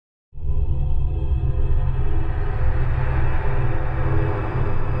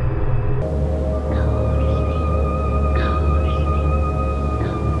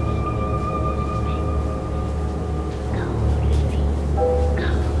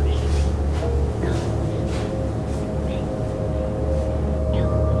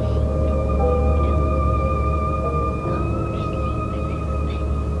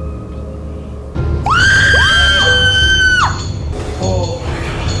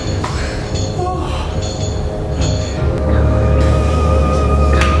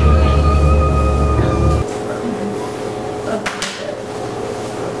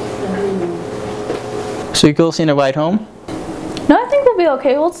So you girls seeing a ride home? No, I think we'll be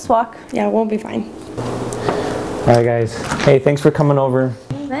okay. We'll just walk. Yeah, we'll be fine. All right, guys. Hey, thanks for coming over.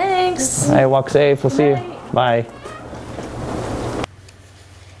 Thanks. All right, walk safe. We'll see you. Bye.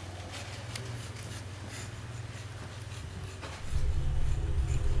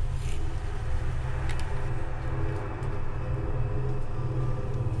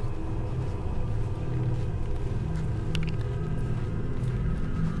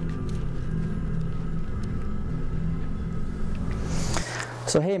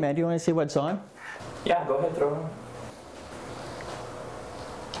 So hey man, do you want to see what's on? Yeah, go ahead, throw it on.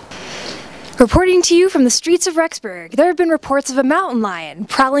 Reporting to you from the streets of Rexburg, there have been reports of a mountain lion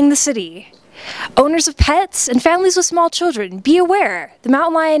prowling the city. Owners of pets and families with small children, be aware, the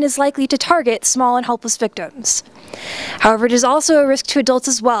mountain lion is likely to target small and helpless victims. However, it is also a risk to adults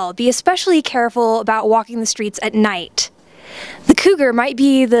as well. Be especially careful about walking the streets at night. The cougar might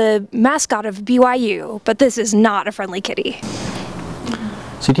be the mascot of BYU, but this is not a friendly kitty.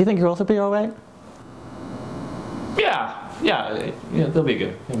 So do you think girls will be alright? Yeah, they'll be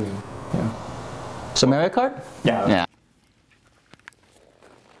good. Yeah. So Mario Kart? Yeah. Yeah.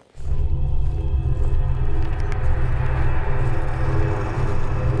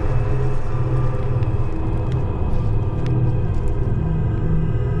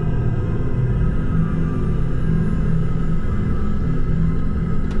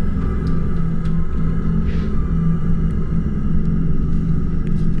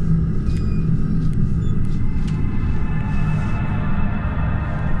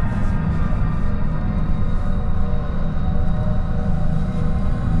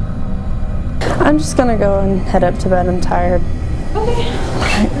 I'm just gonna go and head up to bed. I'm tired. Okay.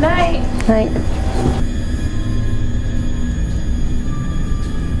 Night. Night.